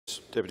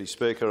Deputy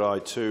Speaker, I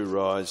too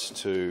rise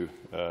to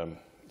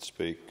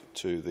speak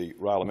to the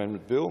Rail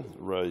Amendment Bill,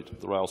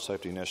 the Rail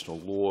Safety National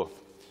Law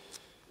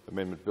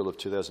Amendment Bill of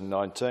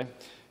 2019.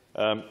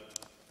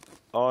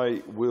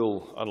 I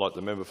will, unlike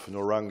the member for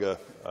Noarunga,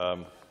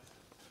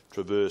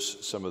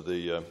 traverse some of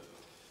the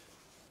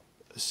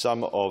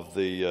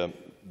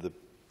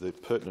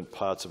pertinent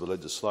parts of the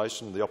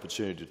legislation. The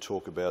opportunity to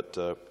talk about,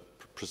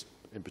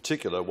 in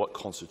particular, what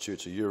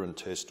constitutes a urine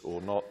test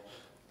or not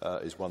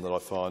is one that I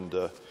find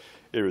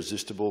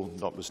irresistible,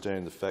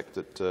 notwithstanding the fact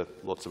that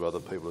lots of other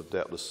people have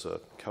doubtless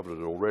covered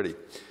it already.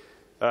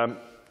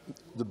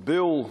 The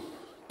bill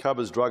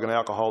covers drug and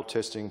alcohol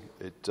testing.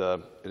 It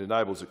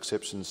enables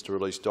exceptions to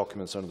release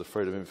documents under the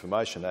Freedom of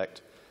Information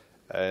Act,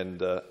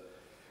 and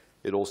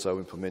it also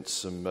implements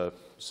some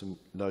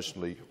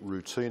notionally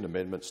routine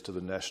amendments to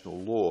the national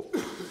law.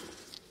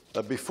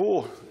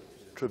 Before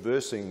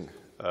traversing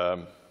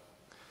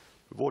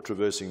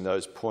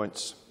those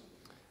points,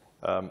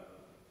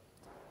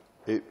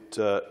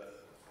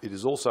 it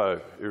is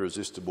also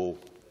irresistible,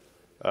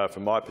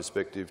 from my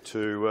perspective,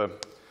 to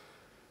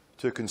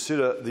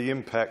consider the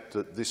impact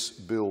that this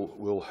bill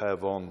will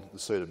have on the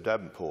seat of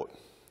Devonport,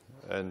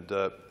 and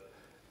the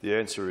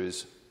answer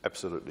is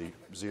absolutely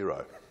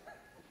zero.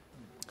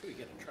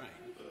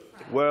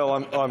 Well,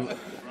 I'm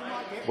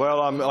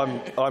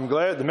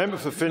glad the member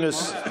for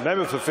Finniss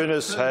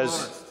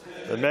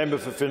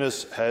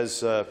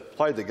has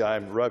played the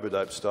game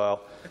robo-dope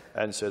style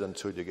and said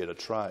until you get a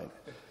train,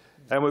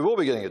 and we will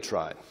be getting a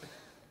train.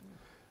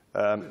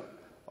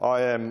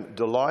 I am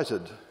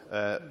delighted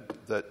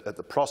at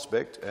the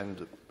prospect,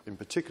 and in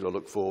particular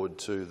look forward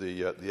to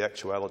the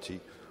actuality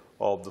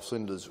of the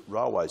Flinders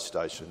railway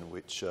station,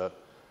 which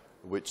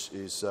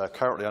is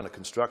currently under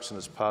construction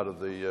as part of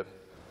the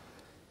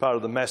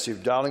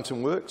massive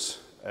Darlington works,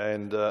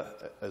 and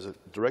as a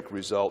direct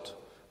result,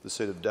 the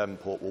seat of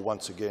Devonport will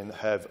once again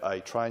have a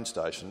train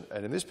station,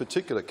 and in this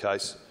particular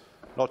case,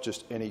 not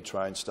just any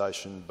train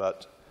station,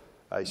 but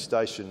a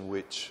station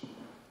which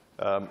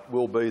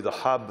will be the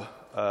hub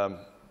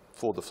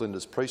for the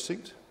Flinders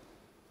precinct.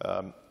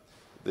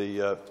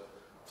 The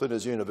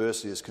Flinders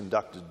University has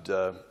conducted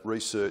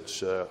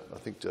research. I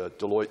think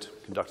Deloitte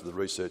conducted the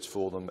research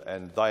for them,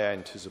 and they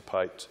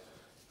anticipate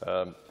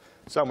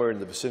somewhere in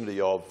the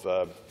vicinity of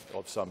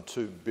some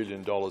 $2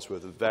 billion worth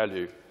of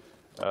value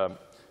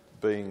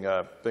being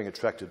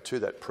attracted to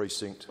that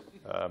precinct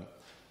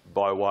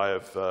by way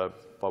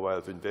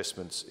of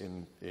investments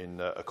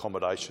in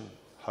accommodation,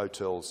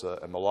 hotels,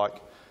 and the like.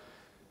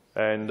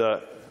 And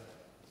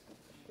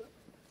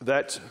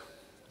that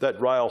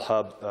rail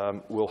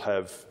hub will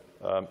have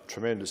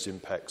tremendous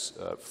impacts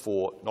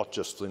for not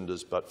just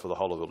Flinders but for the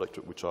whole of the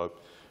electorate, which I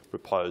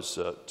propose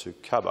to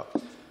cover.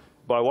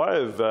 By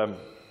way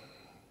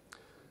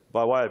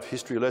of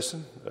history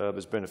lesson,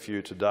 there's been a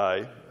few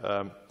today.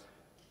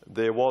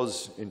 There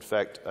was, in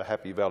fact, a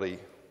Happy Valley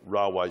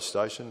railway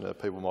station.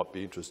 People might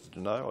be interested to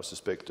know. I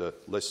suspect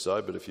less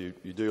so, but if you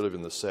do live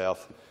in the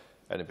south,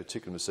 and in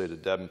particular in the seat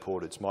of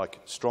Devonport, it's my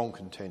strong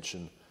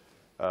contention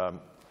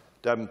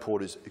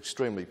Devonport is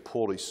extremely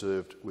poorly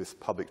served with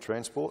public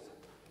transport.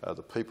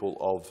 The people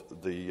of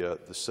the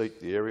seat,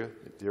 the area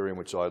in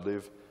which I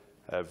live,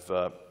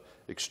 have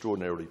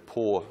extraordinarily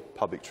poor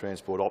public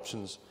transport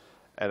options,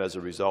 and as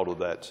a result of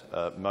that,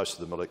 most of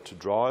them elect to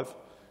drive,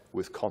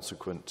 with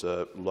consequent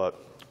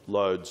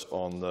loads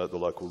on the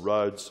local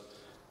roads,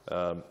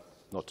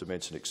 not to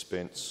mention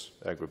expense,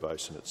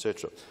 aggravation,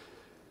 etc.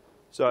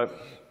 So,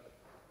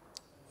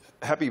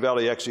 Happy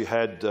Valley actually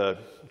had a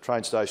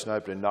train station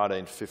opened in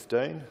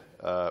 1915.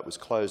 It was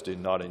closed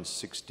in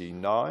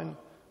 1969.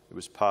 It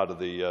was part of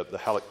the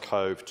Hallett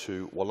Cove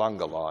to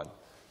Wollonga line,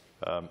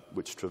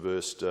 which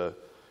traversed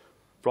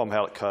from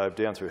Hallett Cove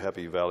down through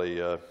Happy Valley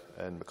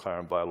and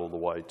McLaren Vale all the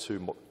way to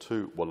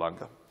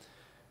Wollonga.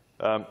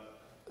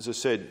 As I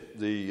said,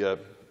 the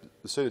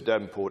seat of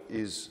Devonport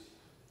is,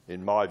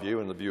 in my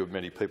view and the view of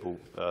many people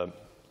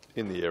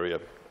in the area,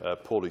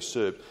 poorly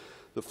served.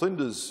 The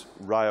Flinders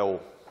rail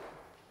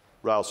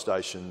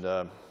station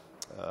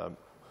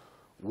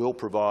will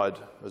provide,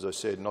 as I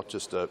said, not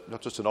just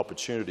an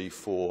opportunity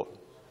for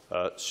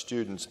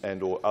students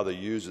and/or other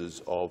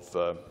users of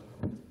the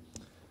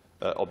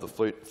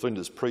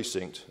Flinders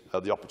precinct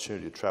the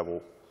opportunity to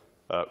travel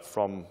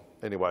from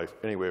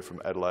anywhere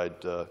from Adelaide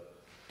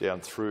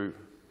down through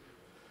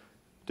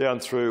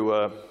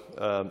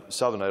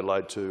southern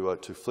Adelaide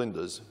to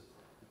Flinders,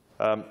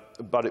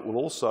 but it will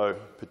also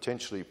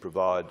potentially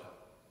provide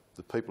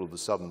the people of the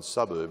southern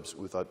suburbs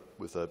with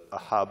a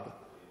hub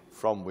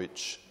from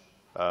which,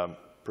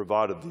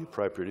 provided the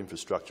appropriate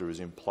infrastructure is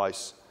in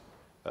place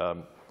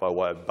by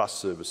way of bus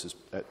services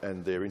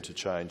and their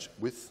interchange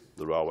with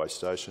the railway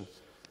station,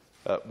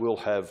 will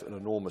have an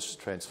enormous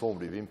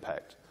transformative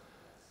impact.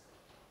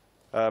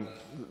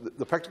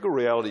 The practical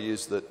reality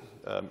is that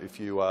if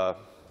you are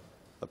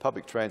a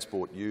public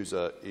transport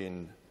user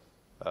in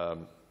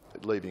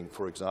leaving,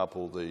 for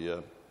example,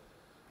 the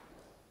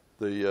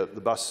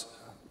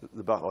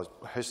I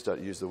hesitate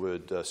to use the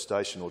word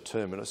station or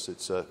terminus.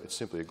 It's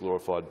simply a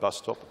glorified bus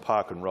stop, a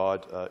park and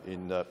ride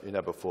in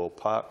Aberfoyle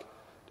Park.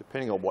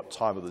 Depending on what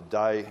time of the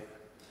day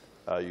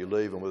you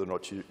leave and whether or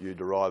not you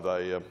derive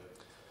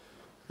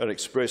an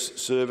express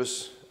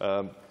service,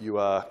 you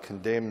are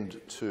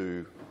condemned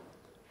to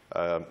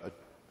a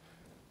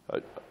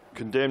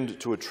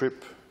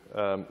trip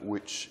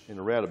which, in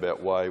a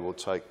roundabout way, will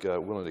take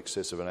well in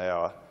excess of an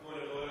hour.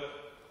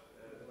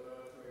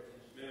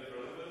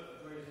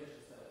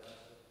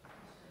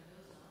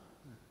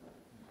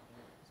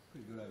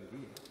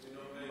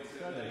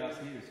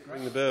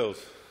 Ring the bells.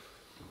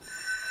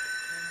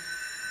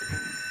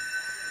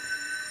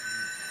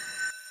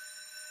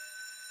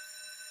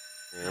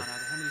 No,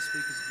 how many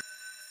speakers?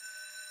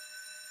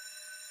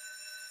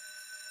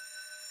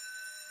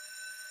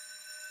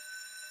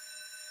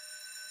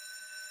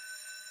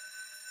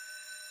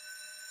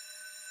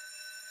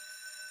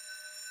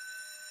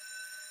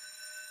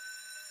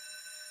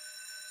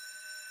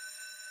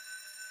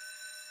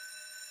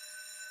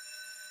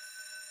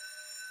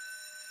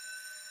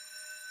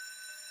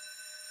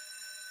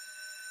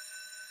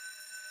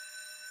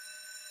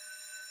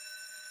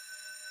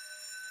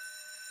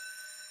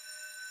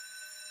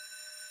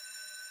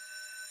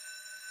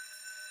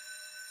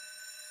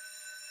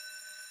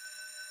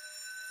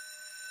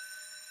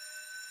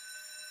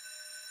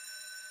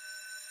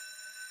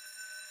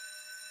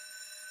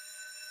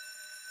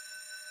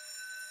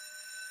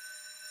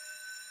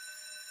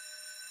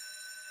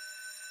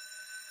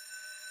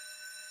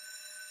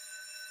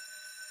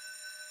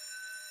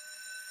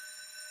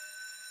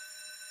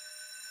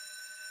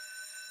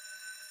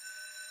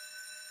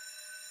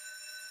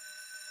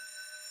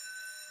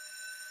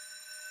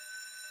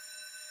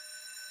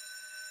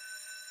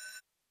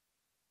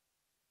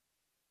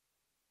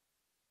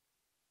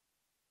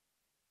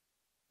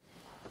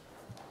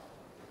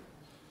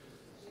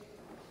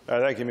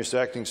 Thank you, Mr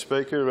Acting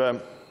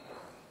Speaker.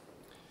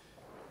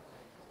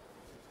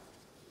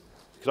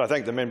 Could I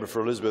thank the member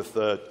for Elizabeth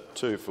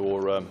too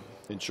for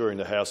ensuring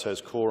the House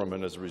has quorum,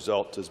 and as a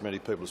result as many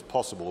people as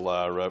possible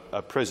are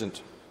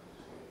present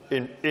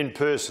in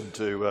person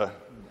to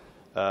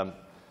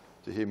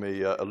hear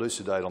me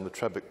elucidate on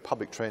the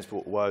public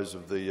transport woes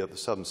of the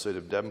southern seat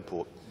of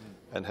Devonport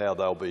and how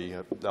they'll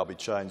be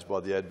changed by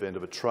the advent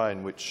of a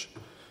train which,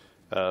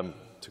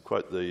 to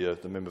quote the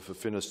member for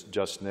Finnis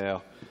just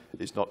now,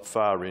 is not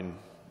far in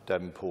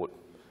Devonport,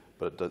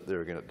 but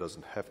there again it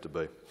doesn't have to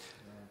be.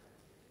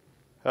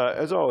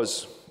 As I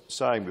was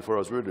saying before I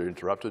was rudely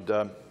interrupted,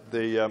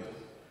 the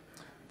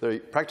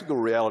practical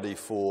reality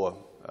for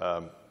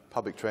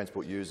public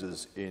transport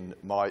users in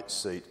my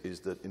seat is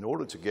that in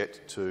order to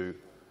get to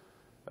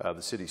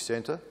the city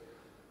centre,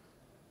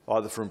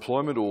 either for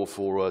employment or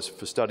for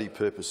study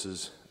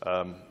purposes,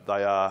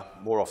 they are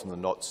more often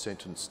than not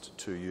sentenced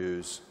to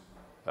use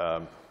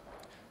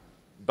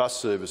bus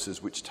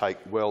services which take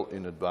well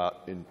in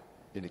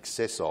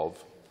excess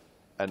of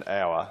an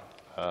hour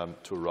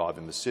to arrive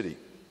in the city.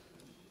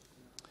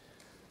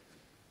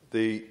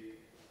 The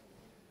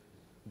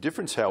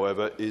difference,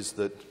 however, is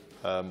that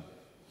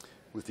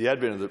with the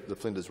advent of the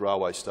Flinders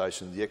railway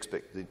station,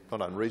 the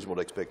not unreasonable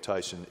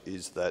expectation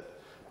is that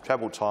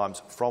travel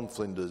times from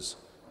Flinders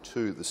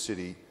to the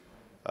city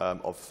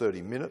of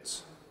 30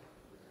 minutes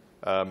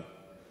are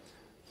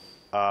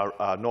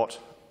not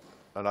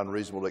an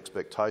unreasonable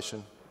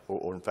expectation,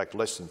 or in fact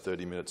less than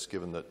 30 minutes,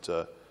 given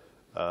that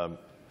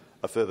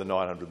a further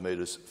 900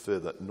 metres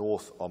further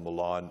north on the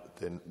line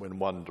than when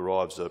one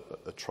derives a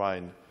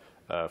train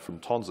from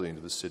Tonsley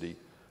into the city,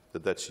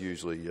 that's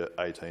usually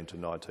 18 to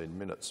 19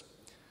 minutes.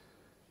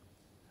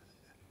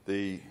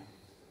 The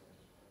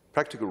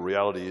practical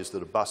reality is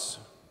that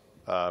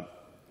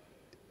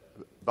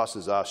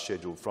buses are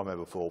scheduled from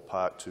Aberfoyle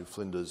Park to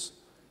Flinders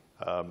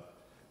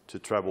to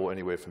travel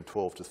anywhere from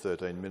 12 to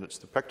 13 minutes.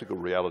 The practical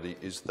reality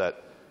is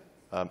that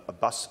a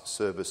bus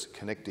service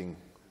connecting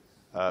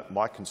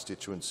my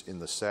constituents in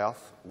the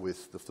south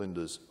with the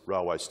Flinders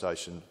railway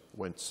station,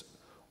 once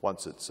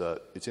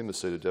it's in the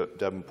seat of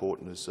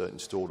Devonport and is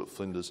installed at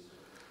Flinders,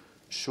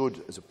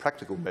 should, as a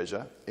practical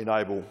measure,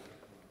 enable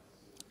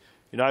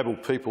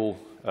people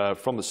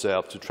from the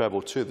south to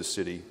travel to the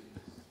city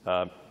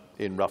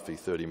in roughly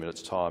 30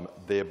 minutes' time,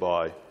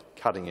 thereby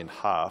cutting in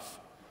half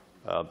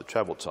the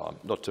travel time.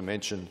 Not to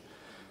mention,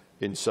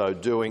 in so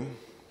doing,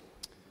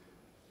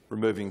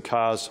 removing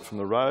cars from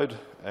the road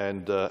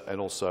and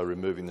also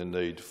removing the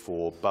need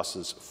for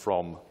buses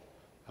from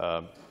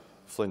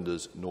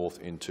Flinders north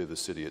into the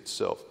city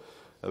itself.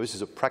 Now, this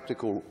is a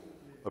practical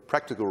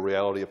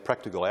reality, a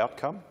practical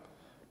outcome,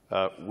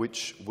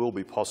 which will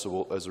be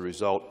possible as a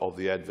result of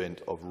the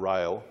advent of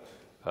rail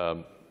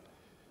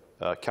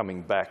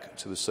coming back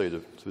to the seat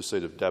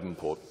of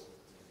Devonport.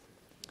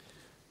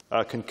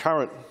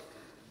 Concurrent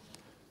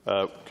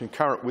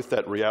with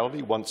that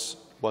reality, once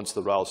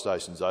the rail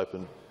station's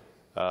open,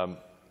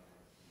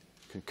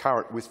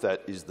 concurrent with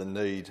that is the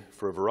need,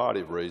 for a variety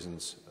of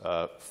reasons,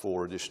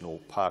 for additional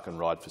park and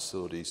ride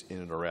facilities in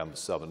and around the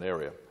southern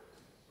area.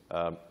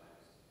 I'm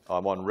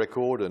on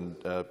record, and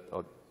I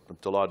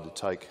delighted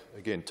to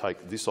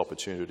take this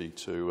opportunity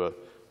to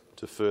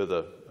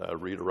further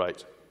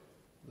reiterate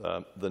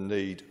the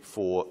need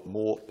for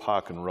more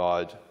park and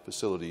ride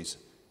facilities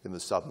in the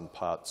southern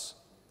parts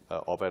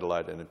of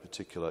Adelaide, and in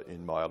particular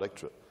in my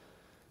electorate.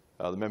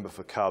 The member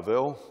for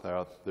Carvel,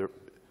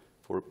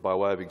 by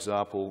way of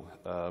example,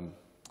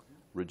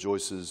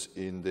 rejoices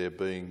in there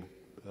being,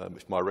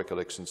 if my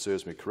recollection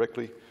serves me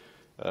correctly,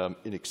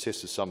 in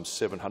excess of some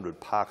 700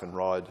 park and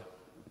ride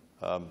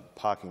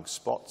parking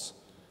spots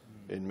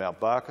in Mount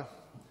Barker.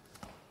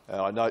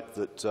 I note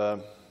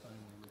that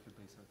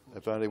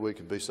if only we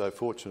could be so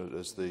fortunate,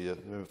 as the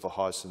member for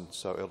Hyson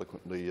so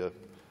eloquently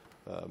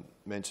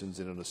mentions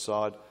in an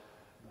aside.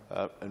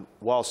 And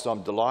whilst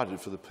I'm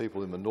delighted for the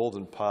people in the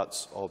northern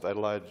parts of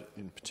Adelaide,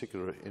 in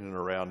particular in and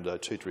around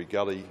Cheatery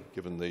Gully,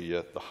 given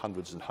the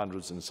hundreds and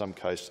hundreds, and in some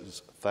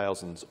cases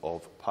thousands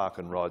of park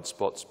and ride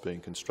spots being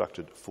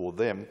constructed for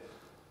them,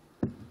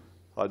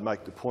 I'd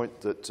make the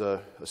point that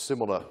a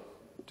similar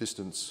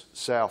distance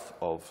south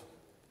of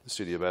the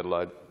City of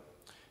Adelaide,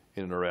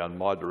 in and around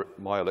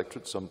my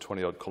electorate, some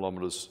 20-odd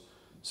kilometres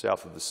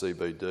south of the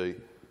CBD,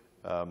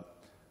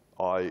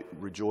 I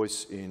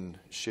rejoice in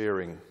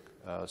sharing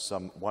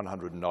some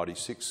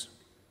 196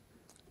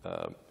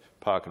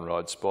 park and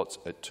ride spots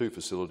at two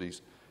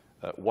facilities,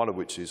 one of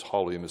which is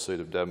wholly in the seat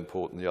of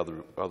Davenport and the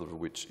other of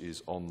which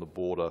is on the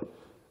border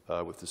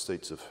with the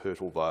seats of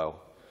Hurtle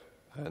Vale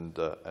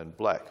and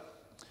Black.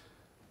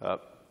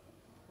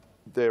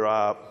 There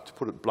are, to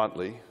put it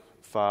bluntly,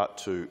 far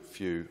too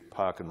few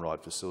park and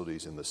ride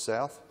facilities in the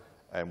south,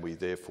 and we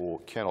therefore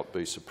cannot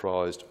be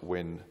surprised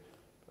when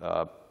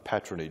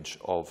patronage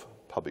of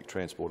public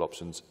transport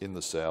options in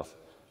the south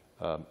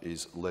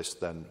is less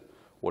than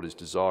what is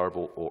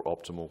desirable or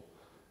optimal,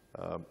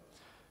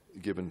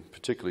 given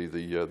particularly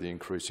the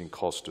increasing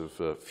cost of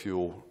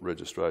fuel,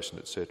 registration,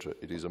 etc.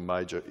 It is a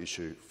major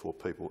issue for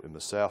people in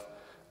the south.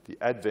 The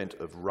advent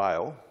of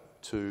rail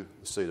to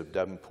the seat of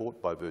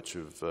Davenport, by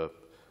virtue of the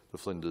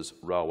Flinders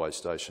railway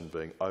station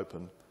being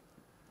open,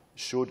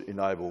 should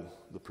enable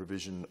the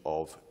provision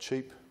of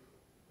cheap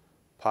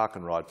park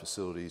and ride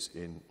facilities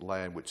in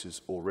land which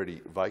is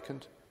already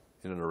vacant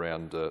in and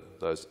around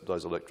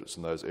those electorates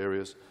in those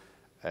areas,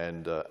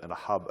 and a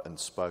hub and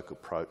spoke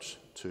approach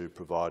to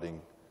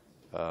providing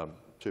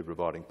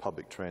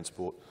public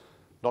transport,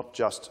 not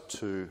just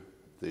to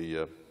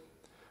the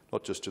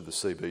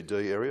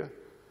CBD area,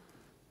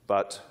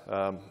 but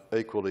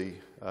equally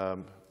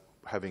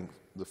having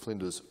the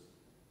Flinders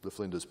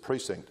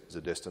precinct as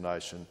a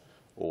destination,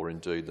 or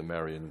indeed the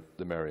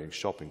Marion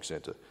shopping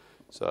centre.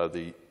 So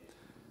the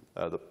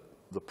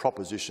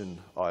proposition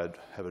I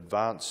have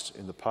advanced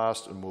in the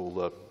past and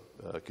will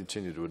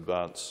continue to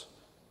advance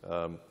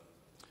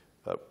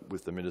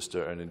with the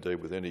minister, and indeed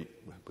with any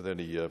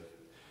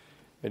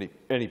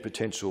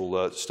potential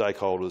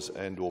stakeholders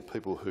and/or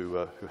people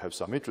who have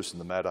some interest in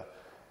the matter,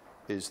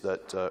 is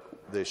that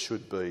there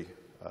should be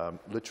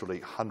literally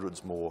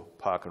hundreds more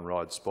park and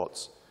ride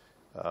spots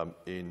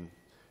in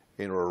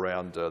or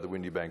around the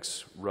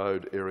Windybanks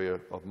Road area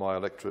of my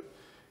electorate,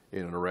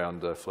 in and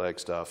around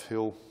Flagstaff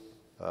Hill,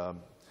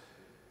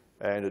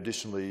 and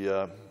additionally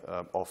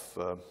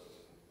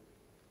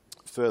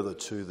further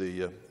to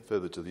the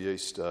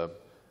east,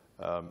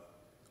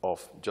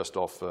 just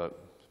off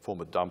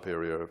former dump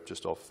area,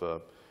 just off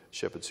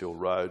Shepherd's Hill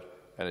Road,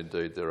 and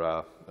indeed there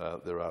are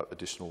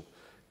additional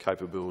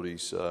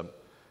capabilities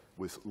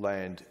with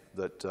land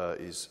that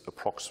is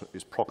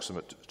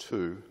proximate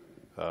to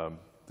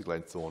the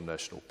Glenthorne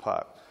National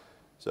Park.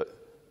 So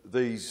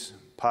these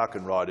park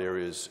and ride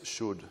areas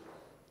should,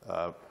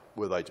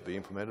 were they to be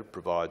implemented,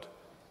 provide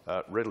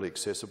readily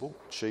accessible,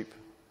 cheap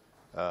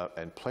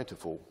and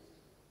plentiful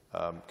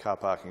car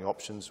parking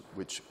options,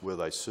 which, were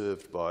they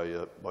served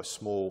by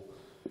small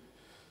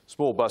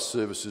bus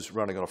services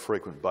running on a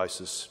frequent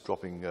basis,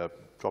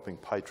 dropping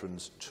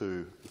patrons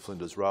to the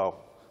Flinders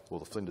Rail or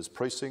the Flinders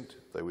precinct.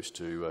 They wish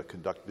to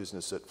conduct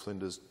business at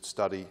Flinders,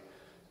 study,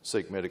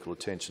 seek medical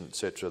attention,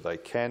 etc. They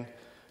can.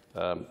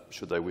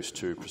 Should they wish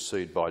to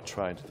proceed by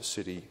train to the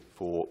city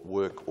for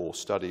work or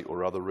study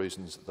or other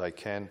reasons, they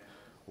can,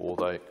 or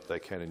they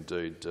can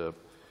indeed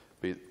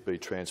be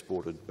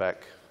transported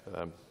back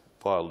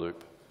via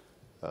loop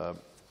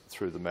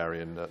through the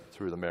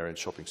Marion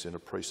shopping centre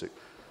precinct.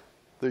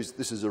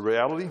 This is a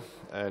reality,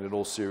 and in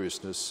all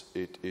seriousness,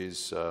 it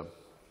is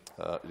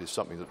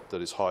something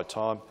that is high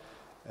time,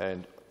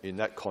 and in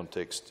that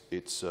context,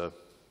 it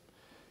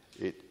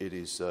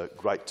is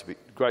great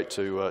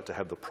to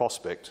have the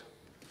prospect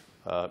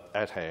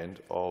at hand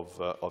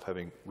of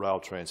having rail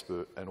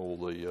transport and all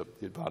the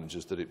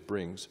advantages that it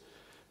brings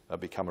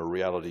become a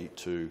reality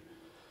to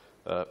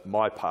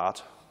my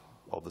part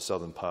of the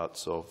southern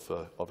parts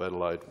of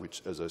Adelaide,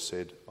 which, as I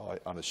said, I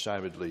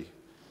unashamedly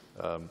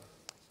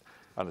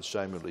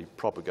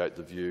propagate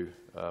the view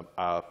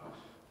are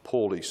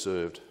poorly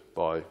served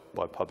by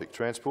public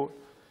transport.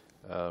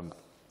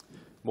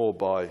 More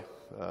by,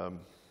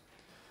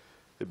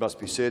 it must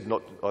be said,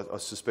 I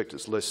suspect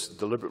it's less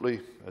deliberately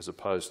as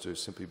opposed to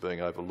simply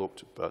being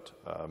overlooked, but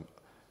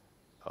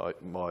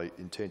my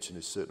intention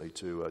is certainly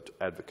to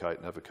advocate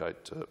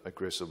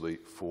aggressively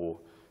for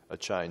a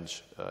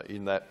change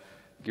in that,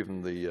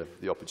 given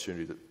the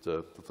opportunity that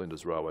the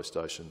Flinders Railway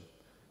Station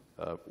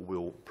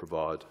will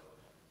provide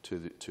to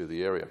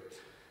the area.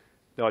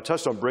 Now, I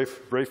touched on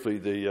briefly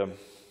the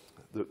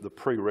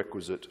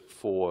prerequisite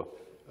for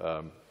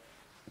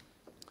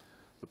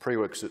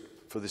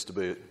this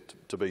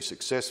to be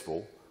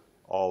successful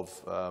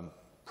of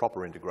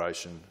proper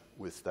integration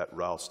with that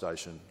rail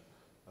station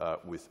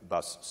with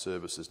bus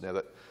services.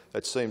 Now,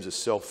 that seems a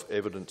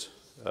self-evident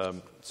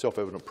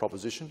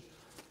proposition,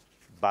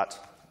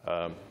 but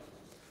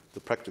the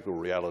practical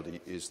reality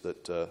is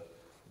that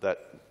that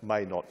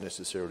may not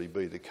necessarily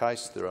be the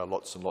case. There are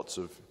lots and lots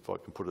of, if I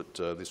can put it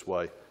this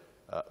way,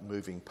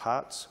 moving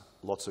parts,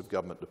 lots of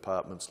government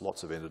departments,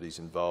 lots of entities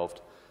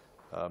involved.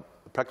 The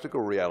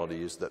practical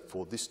reality is that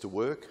for this to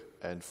work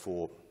and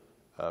for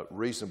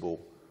reasonable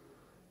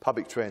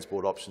public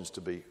transport options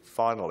to be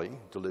finally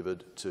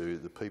delivered to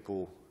the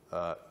people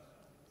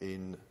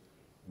in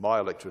my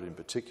electorate in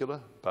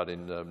particular, but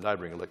in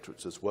neighbouring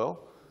electorates as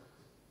well,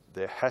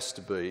 there has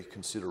to be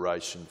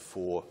consideration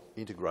for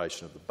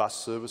integration of the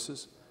bus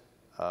services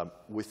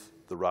with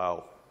the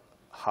rail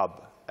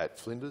hub at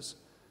Flinders,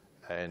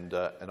 and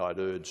I'd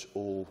urge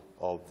all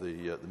of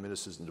the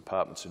ministers and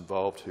departments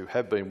involved who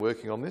have been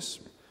working on this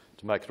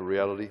to make it a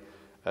reality,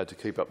 to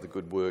keep up the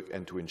good work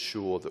and to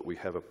ensure that we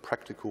have a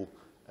practical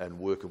and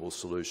workable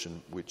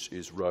solution which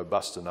is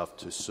robust enough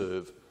to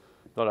serve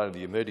not only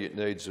the immediate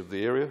needs of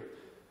the area,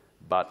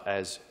 but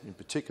in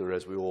particular,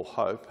 as we all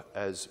hope,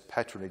 as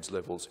patronage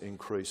levels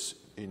increase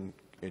in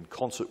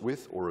concert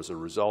with or as a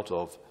result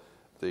of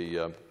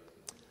the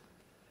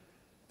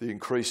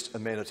increased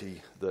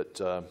amenity that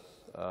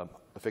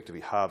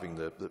effectively halving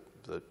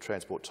the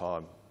transport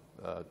time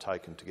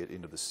taken to get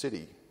into the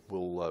city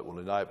will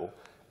enable.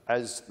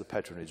 As the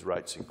patronage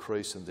rates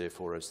increase and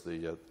therefore as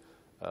the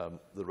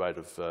rate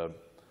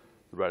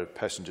of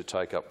passenger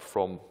take-up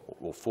from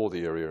or for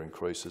the area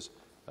increases,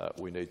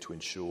 we need to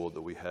ensure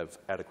that we have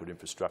adequate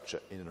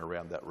infrastructure in and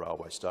around that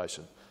railway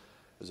station.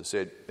 As I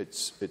said,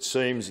 it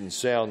seems and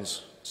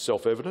sounds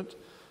self-evident,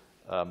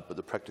 but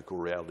the practical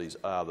realities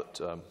are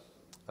that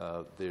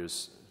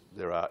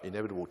there are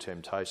inevitable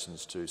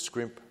temptations to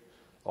scrimp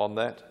on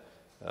that.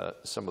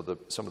 Some of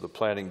the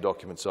planning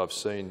documents I've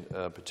seen,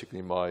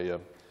 particularly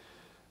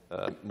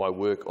my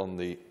work on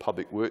the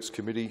Public Works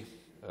Committee,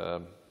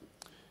 are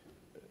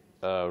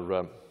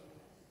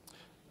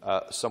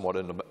somewhat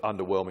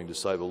underwhelming, to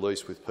say the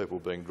least, with people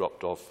being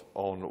dropped off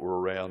on or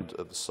around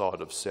the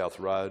side of South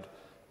Road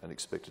and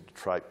expected to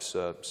traipse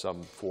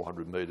some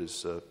 400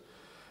 metres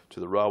to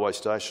the railway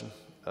station.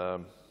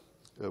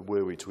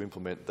 Were we to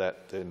implement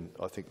that, then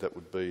I think that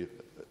would be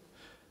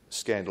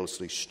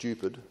scandalously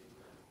stupid,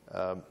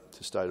 to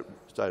state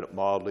it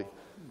mildly,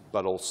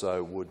 but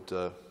also would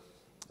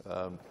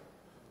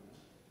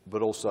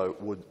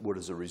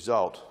as a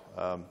result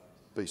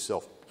be a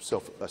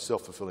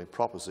self-fulfilling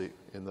prophecy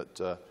in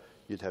that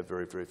you'd have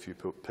very, very few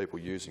people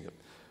using it.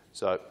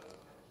 So,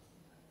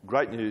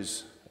 great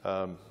news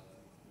that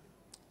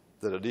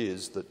it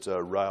is that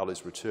rail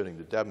is returning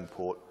to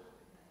Devonport.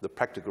 The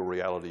practical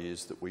reality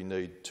is that we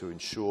need to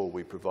ensure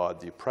we provide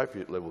the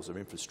appropriate levels of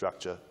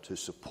infrastructure to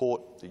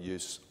support the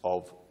use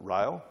of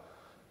rail.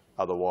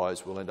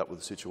 Otherwise, we'll end up with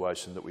a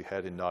situation that we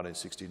had in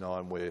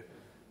 1969 where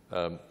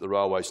the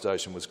railway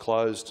station was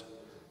closed,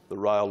 the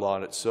rail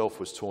line itself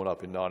was torn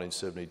up in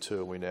 1972,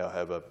 and we now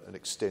have an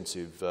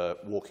extensive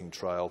walking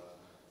trail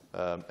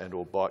and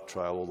or bike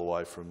trail all the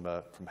way from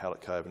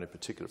Hallett Cove, and in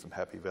particular from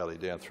Happy Valley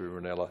down through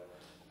Ranella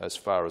as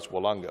far as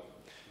Wollonga.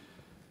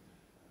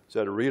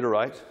 So to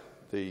reiterate,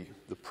 the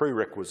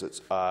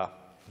prerequisites are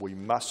we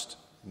must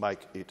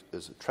make it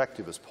as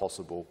attractive as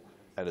possible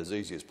and as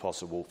easy as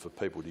possible for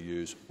people to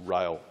use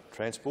rail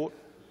transport,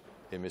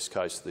 in this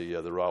case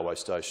the railway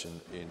station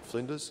in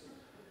Flinders.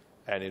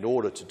 And in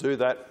order to do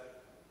that,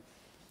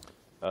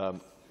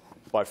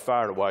 by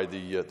far and away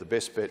the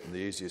best bet and the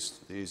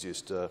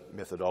easiest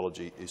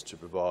methodology is to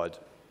provide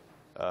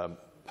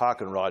park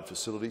and ride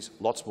facilities,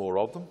 lots more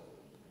of them,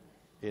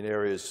 in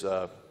areas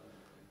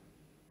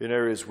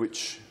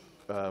which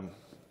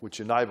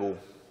enable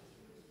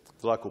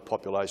the local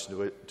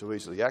population to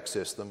easily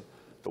access them,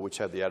 but which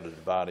have the added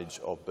advantage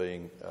of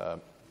being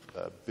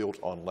built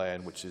on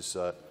land which is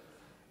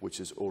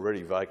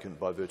already vacant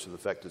by virtue of the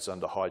fact it's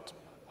under high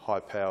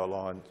power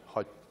line,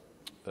 high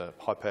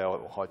power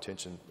or high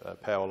tension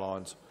power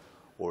lines,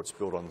 or it's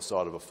built on the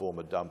side of a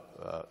former dump,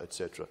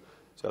 etc.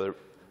 So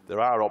there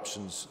are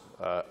options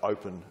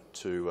open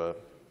to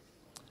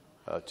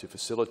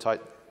facilitate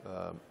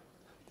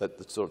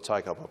that sort of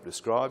take-up I've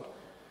described,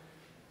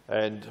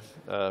 and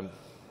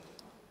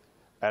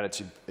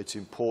it's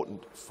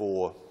important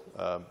for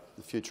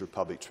the future of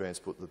public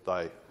transport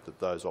that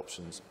those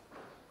options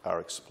are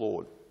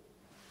explored.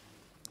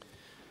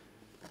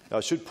 Now, I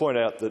should point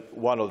out that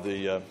one of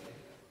the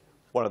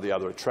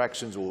other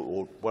attractions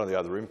or one of the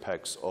other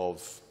impacts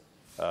of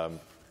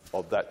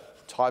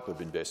that type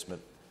of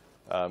investment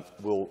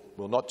will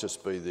not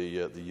just be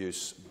the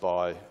use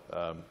by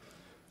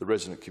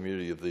resident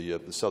community of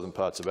the southern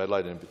parts of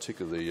Adelaide, and in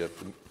particular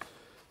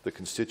the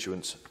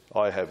constituents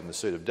I have in the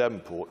seat of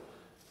Devonport,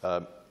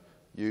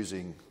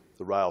 using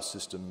the rail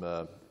system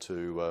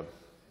to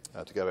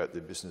go out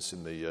their business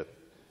in the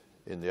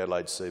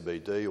Adelaide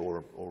CBD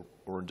or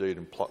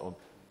indeed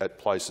at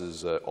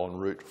places en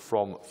route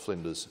from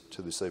Flinders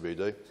to the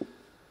CBD.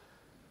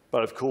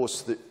 But of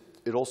course,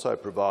 it also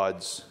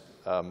provides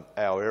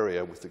our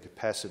area with the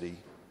capacity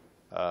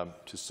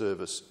to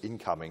service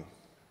incoming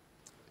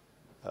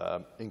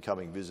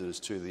visitors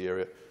to the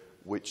area,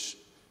 which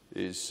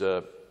is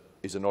a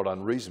not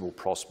unreasonable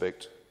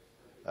prospect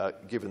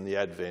given the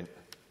advent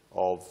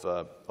of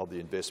the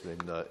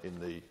investment in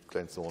the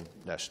Glenthorne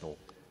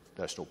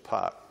National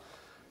Park.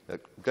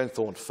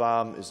 Glenthorne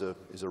Farm is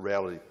a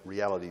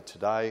reality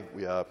today.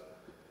 We are,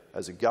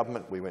 as a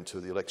government, we went to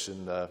the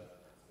election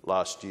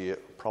last year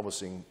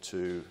promising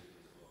to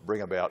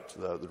bring about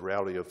the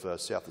reality of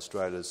South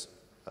Australia's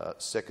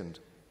second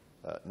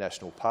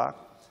national park,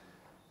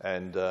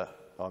 and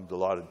I'm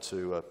delighted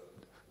to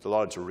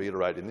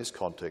reiterate in this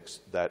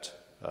context that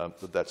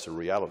that's a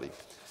reality.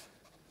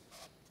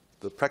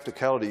 The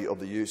practicality of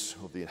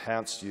the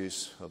enhanced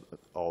use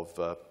of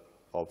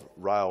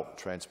rail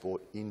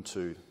transport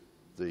into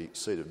the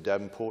seat of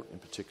Devonport, in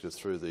particular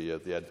through the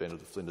advent of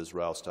the Flinders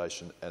rail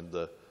station and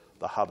the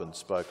hub and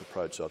spoke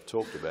approach I've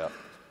talked about,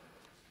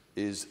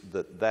 is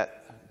that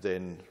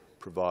then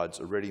provides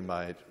a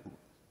ready-made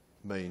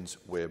means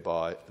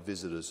whereby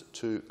visitors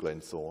to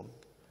Glenthorne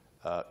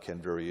can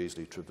very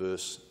easily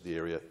traverse the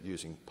area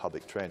using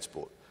public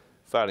transport,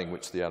 failing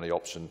which the only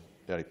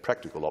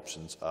practical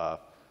options are,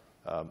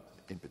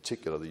 in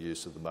particular, the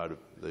use of the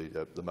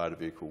motor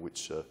vehicle,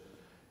 which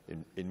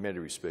in many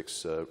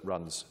respects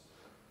runs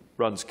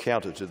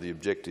counter to the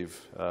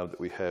objective that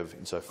we have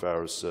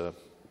insofar as the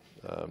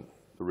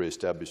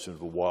re-establishment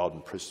of a wild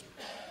and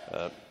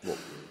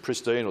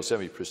pristine or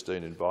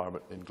semi-pristine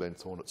environment in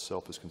Glenthorne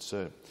itself is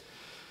concerned.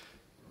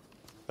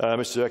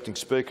 Mr Acting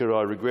Speaker,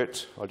 I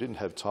regret I didn't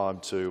have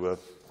time to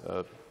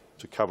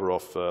cover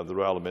off the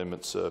rail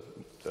amendments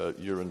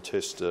urine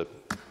test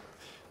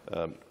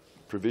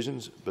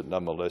provisions, but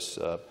nonetheless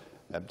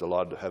I'm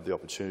delighted to have the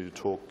opportunity to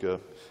talk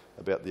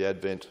about the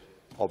advent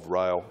of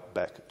rail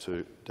back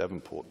to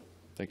Devonport.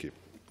 Thank you.